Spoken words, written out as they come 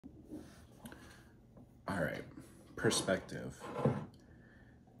All right, perspective.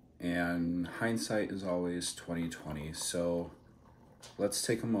 And hindsight is always 2020. So let's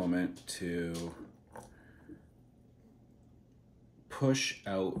take a moment to push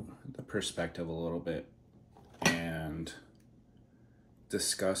out the perspective a little bit and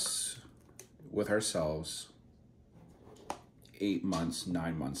discuss with ourselves 8 months,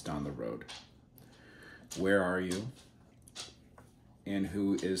 9 months down the road. Where are you? And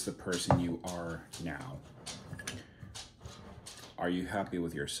who is the person you are now? Are you happy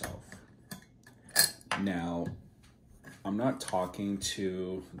with yourself? Now, I'm not talking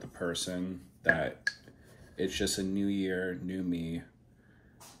to the person that it's just a new year, new me,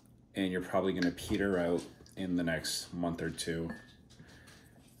 and you're probably going to peter out in the next month or two,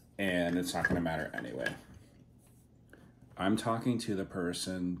 and it's not going to matter anyway. I'm talking to the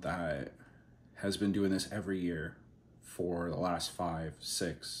person that has been doing this every year for the last 5,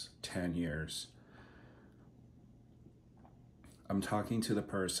 6, 10 years. I'm talking to the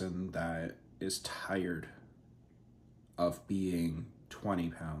person that is tired of being 20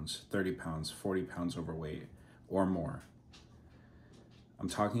 pounds, 30 pounds, 40 pounds overweight or more. I'm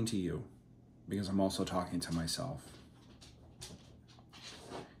talking to you because I'm also talking to myself.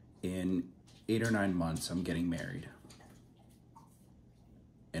 In 8 or 9 months, I'm getting married.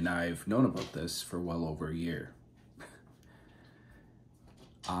 And I've known about this for well over a year.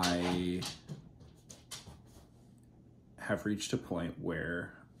 I have reached a point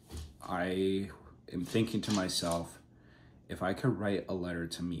where I am thinking to myself, if I could write a letter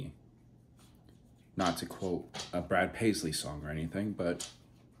to me, not to quote a Brad Paisley song or anything, but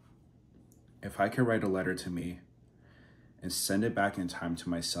if I could write a letter to me and send it back in time to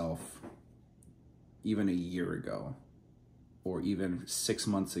myself even a year ago or even 6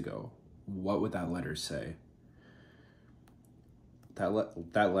 months ago, what would that letter say?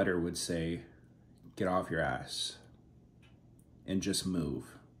 That letter would say, get off your ass and just move.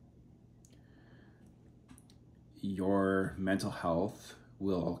 Your mental health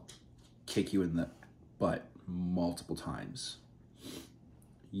will kick you in the butt multiple times.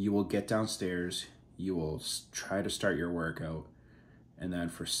 You will get downstairs, you will try to start your workout, and then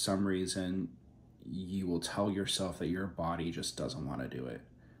for some reason, you will tell yourself that your body just doesn't want to do it.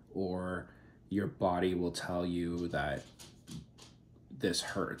 Or your body will tell you that this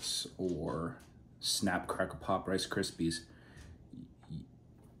hurts, or Snap, Crackle, Pop, Rice Krispies.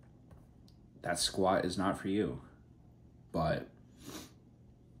 That squat is not for you. But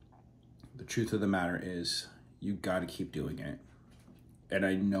the truth of the matter is, you gotta keep doing it. And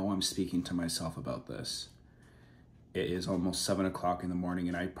I know I'm speaking to myself about this. It is almost 7 o'clock in the morning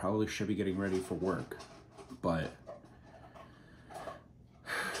and I probably should be getting ready for work. But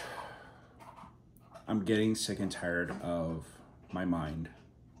I'm getting sick and tired of my mind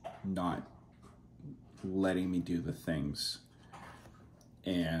not letting me do the things.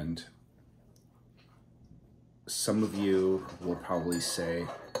 And some of you will probably say,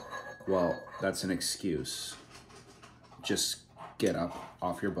 well, that's an excuse. Just get up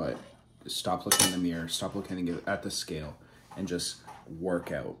off your butt, stop looking in the mirror, stop looking at the scale, and just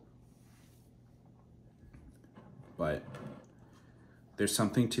work out. But there's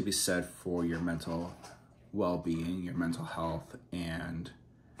something to be said for your mental well-being, your mental health, and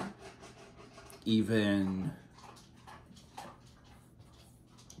even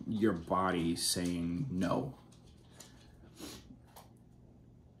your body saying no.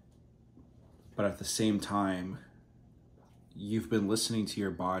 But at the same time, you've been listening to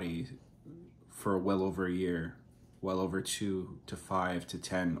your body for well over a year, well over 2 to 5 to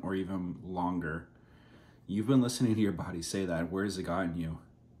 10, or even longer. You've been listening to your body say that. Where has it gotten you?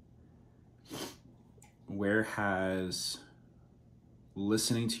 Where has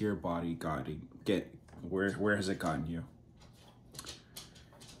listening to your body where has it gotten you?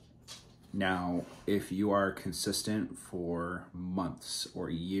 Now, if you are consistent for months or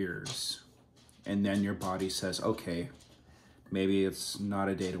years, and then your body says, okay, maybe it's not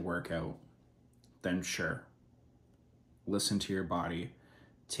a day to work out, then sure. Listen to your body.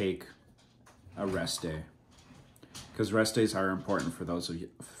 Take a rest day. Because rest days are important for those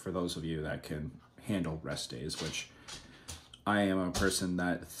of you that can handle rest days, which I am a person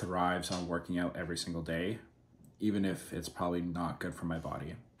that thrives on working out every single day, even if it's probably not good for my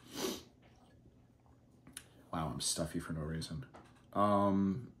body. Wow, I'm stuffy for no reason.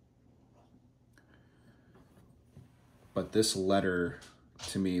 But this letter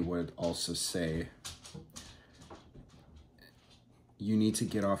to me would also say, you need to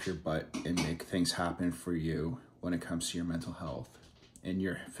get off your butt and make things happen for you when it comes to your mental health and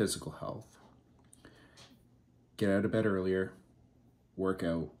your physical health. Get out of bed earlier, work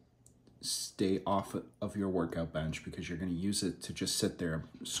out, stay off of your workout bench because you're going to use it to just sit there,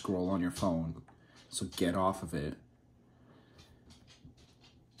 scroll on your phone. So get off of it.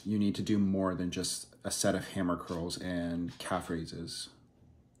 You need to do more than just a set of hammer curls and calf raises.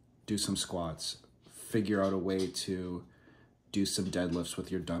 Do some squats. Figure out a way to do some deadlifts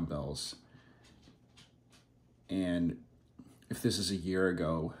with your dumbbells. And if this is a year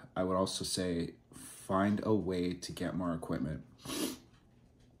ago, I would also say find a way to get more equipment.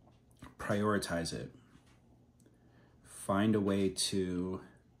 Prioritize it. Find a way to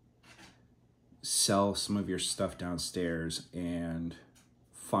sell some of your stuff downstairs and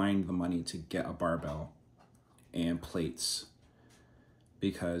find the money to get a barbell and plates,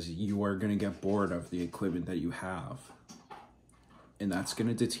 because you are going to get bored of the equipment that you have, and that's going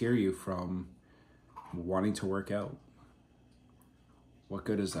to deter you from wanting to work out. What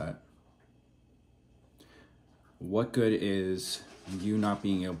good is that? What good is you not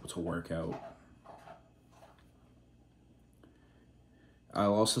being able to work out?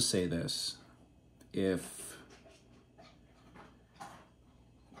 I'll also say this. If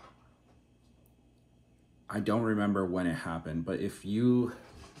I don't remember when it happened, but if you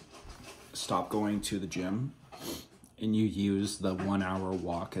stop going to the gym and you use the 1 hour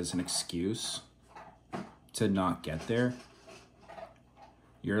walk as an excuse to not get there,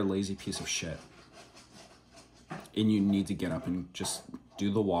 you're a lazy piece of shit. And you need to get up and just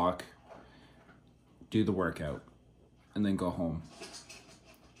do the walk, do the workout, and then go home.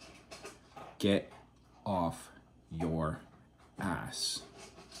 Get off your ass.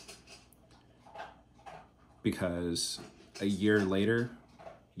 Because a year later,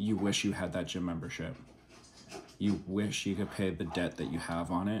 you wish you had that gym membership. You wish you could pay the debt that you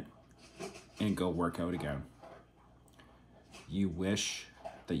have on it and go work out again. You wish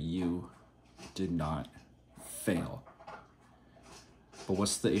that you did not fail. But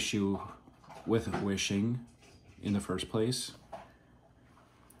what's the issue with wishing in the first place?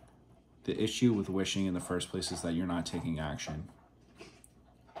 The issue with wishing in the first place is that you're not taking action.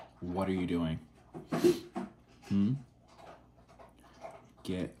 What are you doing?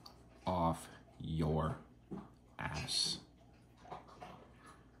 Get off your ass.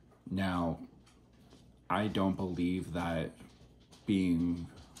 Now, I don't believe that being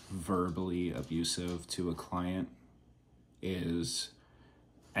verbally abusive to a client is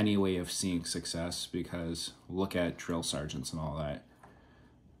any way of seeing success, because look at drill sergeants and all that.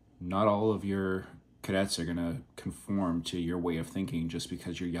 Not all of your cadets are going to conform to your way of thinking just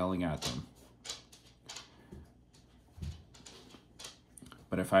because you're yelling at them.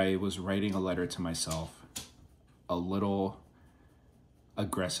 But if I was writing a letter to myself, a little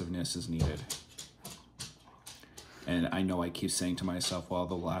aggressiveness is needed. And I know I keep saying to myself, well,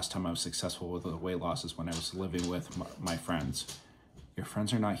 the last time I was successful with the weight loss is when I was living with my friends. Your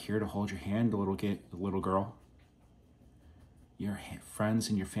friends are not here to hold your hand, little girl. Your friends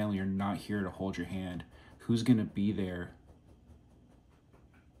and your family are not here to hold your hand. Who's going to be there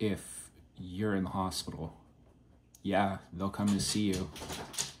if you're in the hospital? Yeah, they'll come to see you.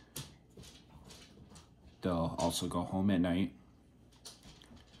 They'll also go home at night.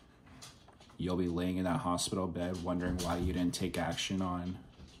 You'll be laying in that hospital bed wondering why you didn't take action on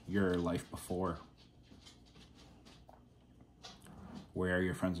your life before. Where are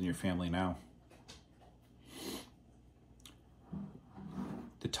your friends and your family now?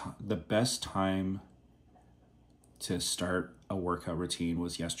 The best time to start a workout routine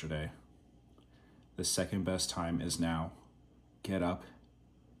was yesterday. The second best time is now. Get up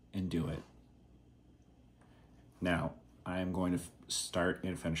and do it. Now, I am going to start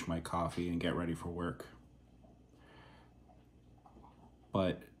and finish my coffee and get ready for work.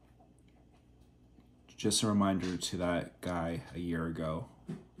 But just a reminder to that guy a year ago,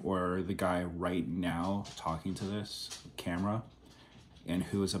 or the guy right now talking to this camera, and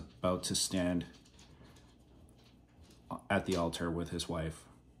who is about to stand at the altar with his wife,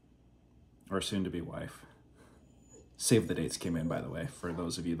 or soon-to-be wife. Save the dates came in, by the way, for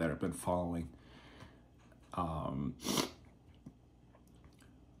those of you that have been following.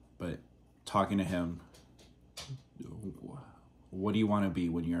 But talking to him, what do you want to be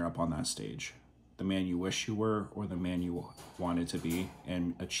when you're up on that stage? The man you wish you were, or the man you wanted to be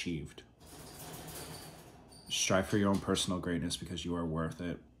and achieved? Strive for your own personal greatness, because you are worth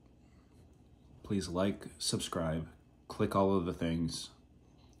it. Please like, subscribe, click all of the things.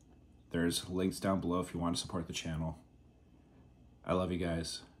 There's links down below if you want to support the channel. I love you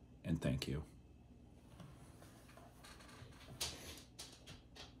guys, and thank you.